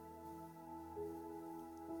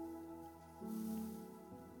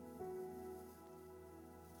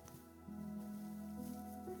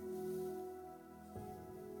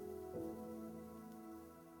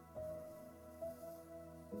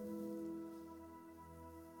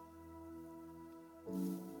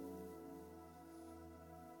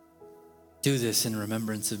 Do this in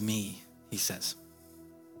remembrance of me, he says.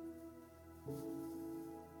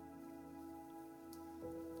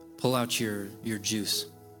 Pull out your juice.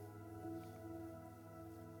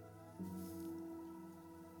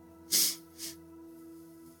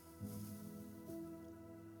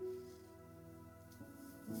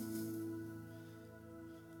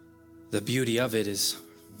 The beauty of it is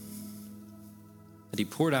that he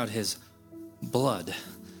poured out his blood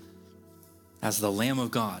as the Lamb of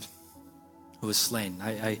God who was slain.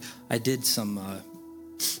 I did some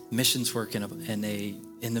missions work in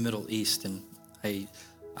the Middle East, and I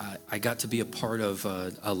got to be a part of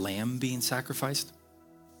a lamb being sacrificed.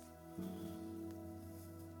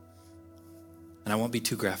 And I won't be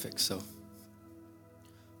too graphic,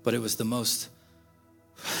 but it was the most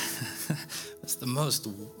it's the most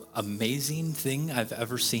amazing thing I've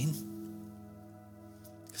ever seen.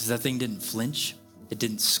 Because that thing didn't flinch. It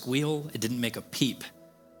didn't squeal. It didn't make a peep.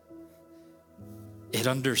 It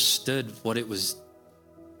understood what it was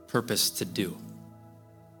purposed to do.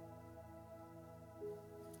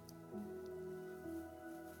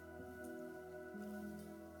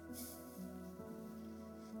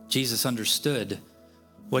 Jesus understood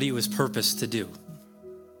what he was purposed to do.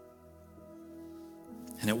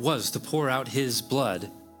 And it was to pour out his blood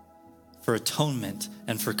for atonement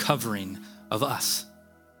and for covering of us.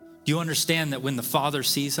 Do you understand that when the Father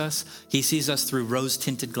sees us, he sees us through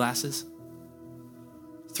rose-tinted glasses?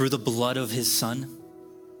 Through the blood of his Son?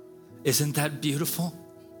 Isn't that beautiful?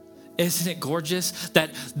 Isn't it gorgeous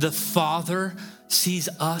that the Father sees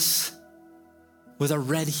us with a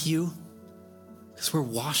red hue? Because we're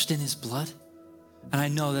washed in his blood. And I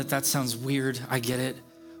know that that sounds weird. I get it.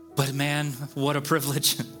 But man, what a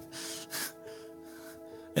privilege.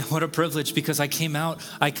 What a privilege, because I came out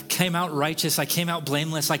righteous. I came out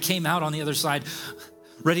blameless. I came out on the other side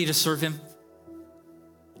ready to serve him.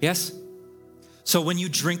 Yes? So when you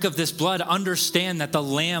drink of this blood, understand that the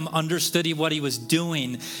Lamb understood what he was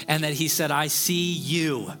doing and that he said, I see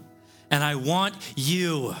you and I want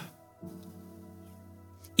you.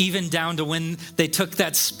 Even down to when they took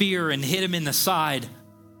that spear and hit him in the side,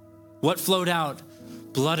 what flowed out?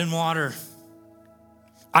 Blood and water.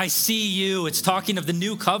 I see you. It's talking of the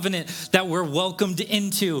new covenant that we're welcomed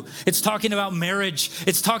into. It's talking about marriage.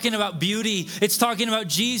 It's talking about beauty. It's talking about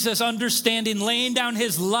Jesus understanding, laying down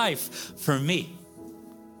his life for me.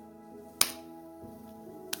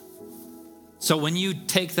 So when you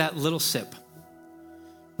take that little sip,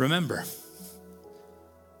 remember,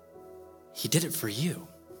 he did it for you.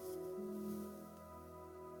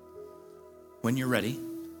 When you're ready,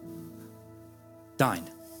 dine.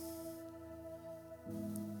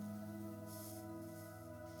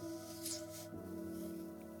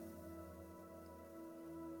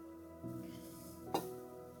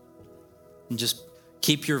 And just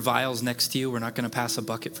keep your vials next to you. We're not going to pass a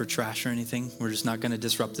bucket for trash or anything. We're just not going to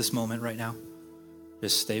disrupt this moment right now.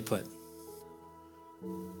 Just stay put.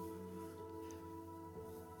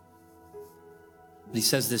 But he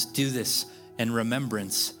says this, do this in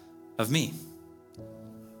remembrance of me.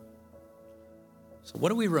 So what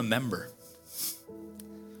do we remember?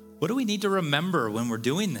 What do we need to remember when we're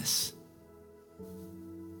doing this?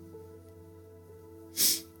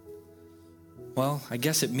 Well, I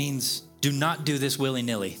guess it means do not do this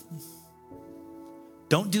willy-nilly.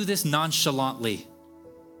 Don't do this nonchalantly.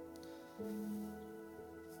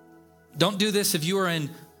 Don't do this if you are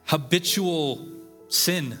in habitual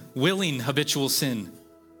sin, willing habitual sin.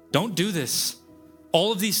 Don't do this.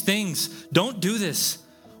 All of these things, don't do this.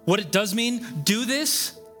 What it does mean, do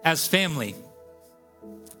this as family.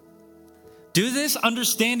 Do this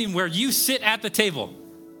understanding where you sit at the table.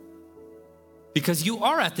 Because you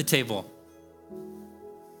are at the table.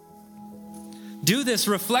 Do this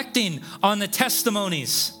reflecting on the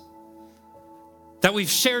testimonies that we've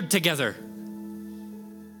shared together.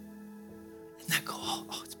 And that go,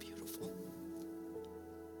 oh, it's beautiful.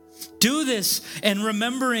 Do this in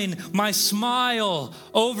remembering my smile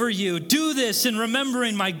over you. Do this in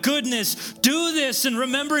remembering my goodness. Do this in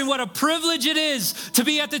remembering what a privilege it is to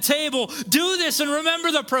be at the table. Do this and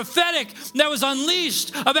remember the prophetic that was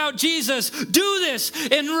unleashed about Jesus. Do this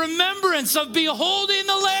in remembrance of beholding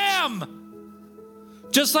the Lamb.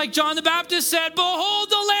 Just like John the Baptist said, behold,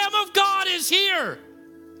 the Lamb of God is here.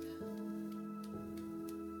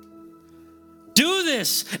 Do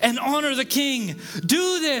this and honor the King.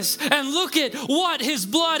 Do this and look at what his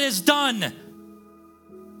blood has done.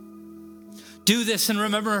 Do this and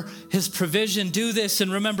remember his provision. Do this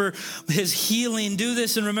and remember his healing. Do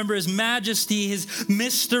this and remember his majesty, his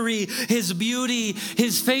mystery, his beauty,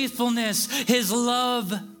 his faithfulness, his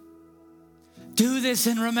love. Do this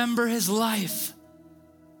and remember his life.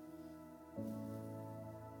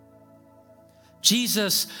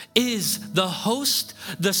 Jesus is the host,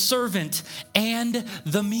 the servant, and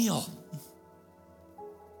the meal.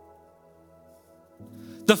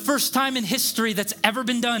 The first time in history that's ever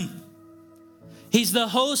been done. He's the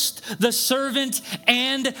host, the servant,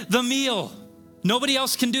 and the meal. Nobody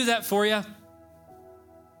else can do that for you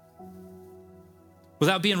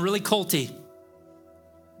without being really culty.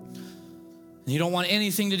 And you don't want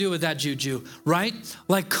anything to do with that juju, right?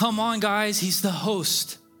 Like, come on, guys, he's the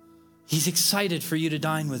host. He's excited for you to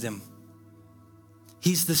dine with him.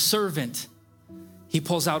 He's the servant. He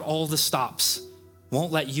pulls out all the stops,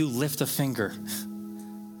 won't let you lift a finger.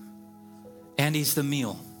 And he's the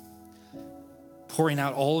meal, pouring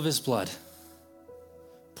out all of his blood,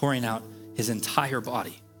 pouring out his entire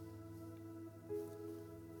body,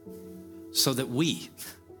 so that we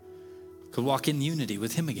could walk in unity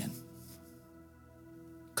with him again.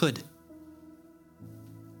 Could.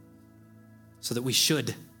 So that we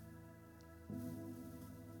should.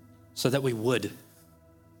 So that we would.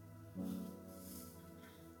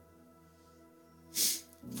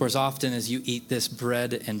 For as often as you eat this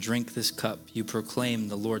bread and drink this cup, you proclaim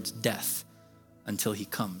the Lord's death until he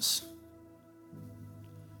comes.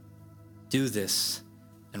 Do this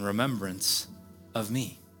in remembrance of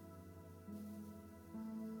me.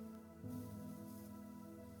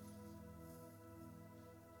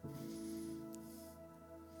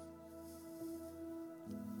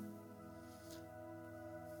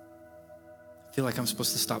 I feel like I'm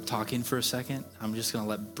supposed to stop talking for a second. I'm just going to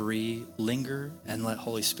let Bree linger and let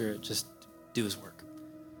Holy Spirit just do his work.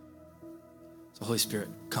 So Holy Spirit,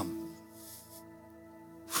 come.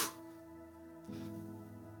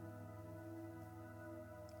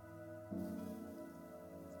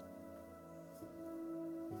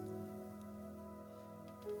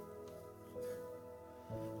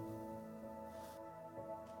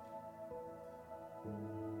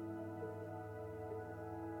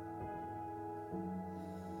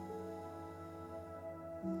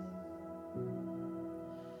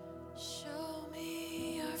 Show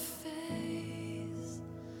me your face,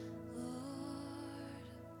 Lord.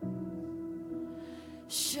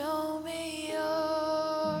 Show me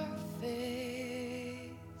your face.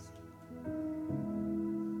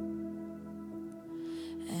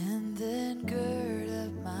 And then gird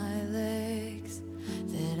up my legs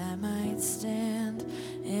that I might stand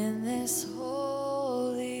in this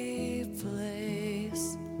holy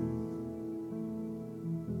place.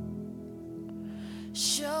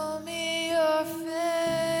 Show me your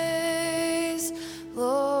face,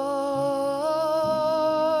 Lord,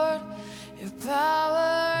 your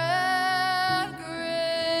power and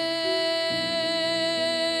grace.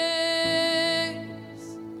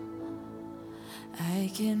 I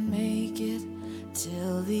can make it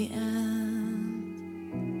till the end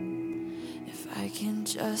if I can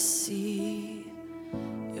just see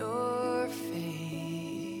your face.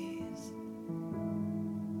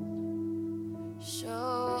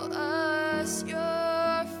 Show us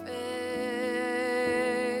your face.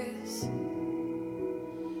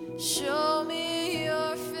 Show me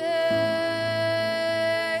your face,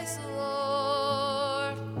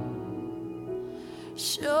 Lord.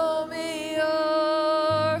 Show me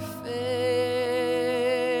your face.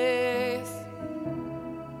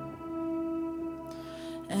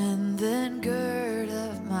 And then gird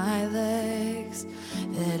up my legs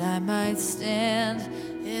that I might stand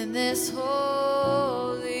in this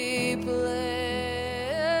holy place.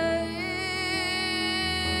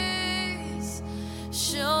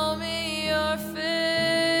 Show me your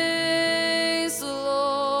face,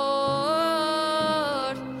 Lord,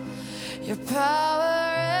 your power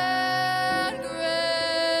and grace.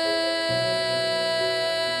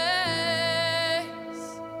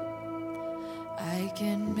 I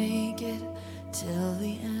can make it till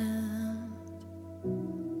the end.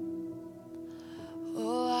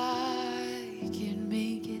 Oh, I can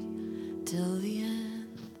make it till the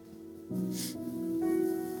end.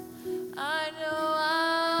 I know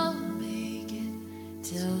I'll make it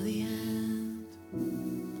till the end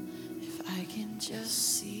if I can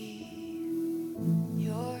just see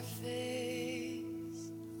your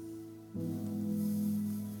face.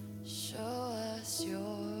 Show us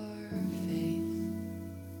your face.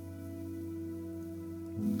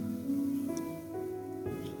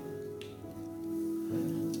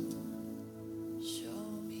 Show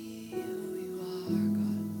me who you are,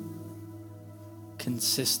 God.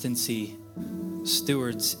 Consistency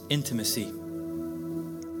stewards intimacy.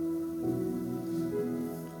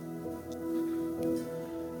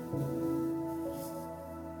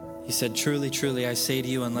 He said, truly, truly, I say to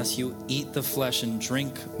you, unless you eat the flesh and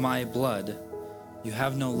drink my blood, you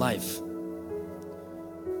have no life.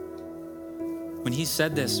 When he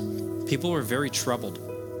said this, people were very troubled.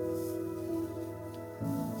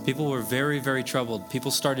 People were very, very troubled. People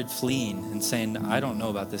started fleeing and saying, I don't know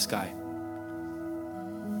about this guy.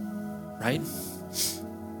 Right?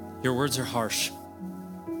 Your words are harsh.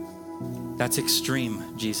 That's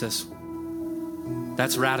extreme, Jesus.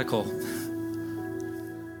 That's radical.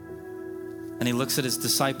 And he looks at his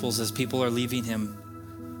disciples as people are leaving him.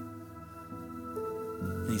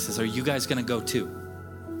 And he says, are you guys going to go too?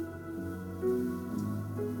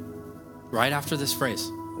 Right after this phrase.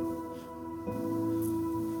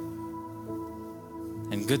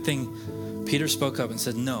 And good thing Peter spoke up and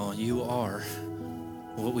said, no, you are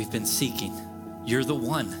what we've been seeking. You're the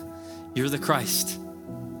one. You're the Christ.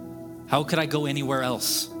 How could I go anywhere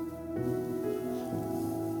else?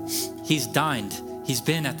 He's dined. He's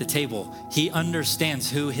been at the table. He understands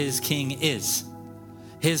who his king is.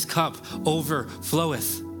 His cup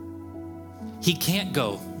overfloweth. He can't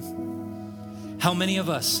go. How many of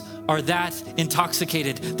us are that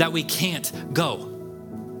intoxicated that we can't go?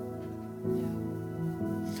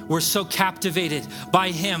 We're so captivated by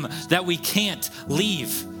him that we can't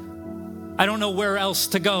leave. I don't know where else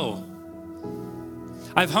to go.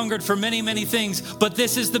 I've hungered for many, many things, but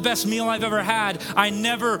this is the best meal I've ever had. I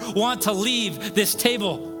never want to leave this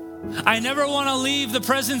table. I never want to leave the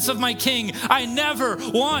presence of my king. I never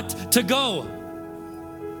want to go.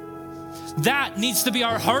 That needs to be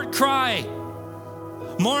our heart cry.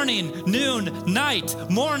 Morning, noon, night.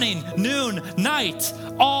 Morning, noon, night.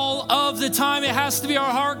 All of the time, it has to be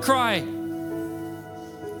our heart cry.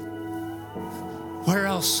 Where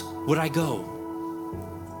else would I go?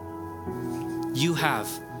 You have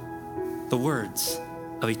the words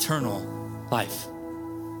of eternal life.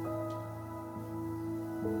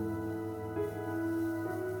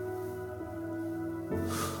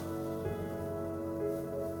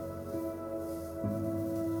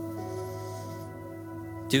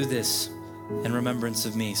 Do this in remembrance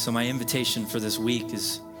of me. So my invitation for this week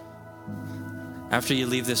is, after you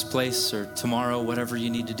leave this place or tomorrow, whatever you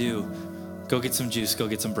need to do, go get some juice, go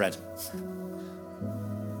get some bread.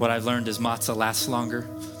 What I've learned is matzah lasts longer,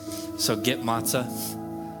 so get matzah,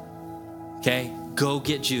 okay? Go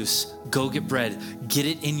get juice, go get bread, get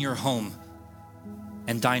it in your home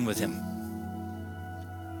and dine with him.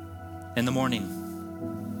 In the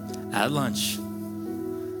morning, at lunch,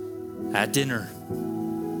 at dinner.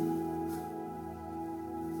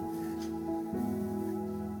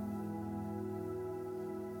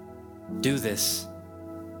 Do this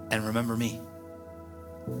and remember me.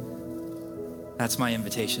 That's my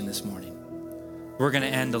invitation this morning. We're going to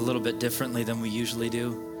end a little bit differently than we usually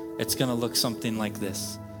do. It's going to look something like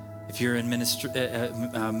this. If you're in ministry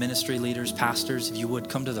leaders, pastors, if you would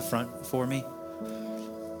come to the front for me.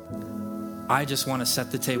 I just want to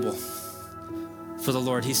set the table for the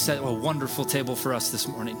Lord. He set a wonderful table for us this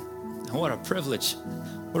morning. And what a privilege.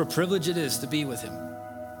 What a privilege it is to be with him.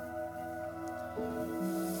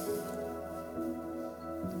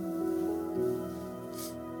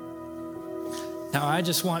 Now, I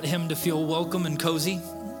just want him to feel welcome and cozy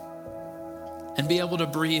and be able to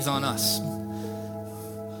breathe on us.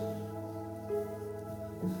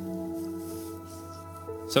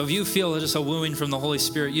 So if you feel just a wooing from the Holy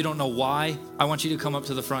Spirit, you don't know why, I want you to come up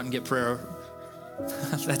to the front and get prayer.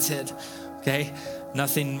 That's it, okay?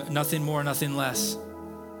 Nothing more, nothing less.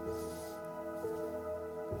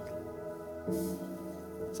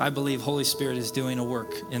 So I believe Holy Spirit is doing a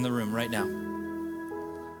work in the room right now.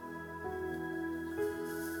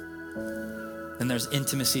 And there's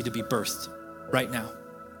intimacy to be birthed right now.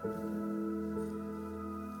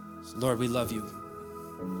 So Lord, we love you.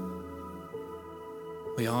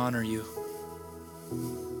 We honor you.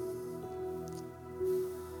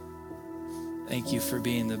 Thank you for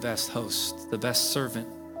being the best host, the best servant,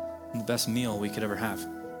 and the best meal we could ever have.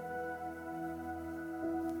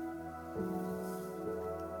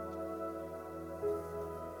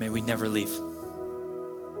 May we never leave.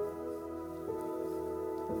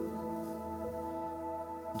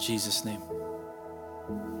 In Jesus' name,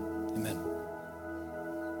 amen.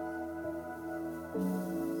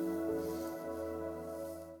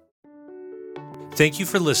 Thank you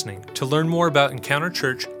for listening. To learn more about Encounter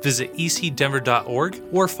Church, visit ecdenver.org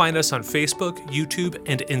or find us on Facebook, YouTube,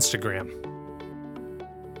 and Instagram.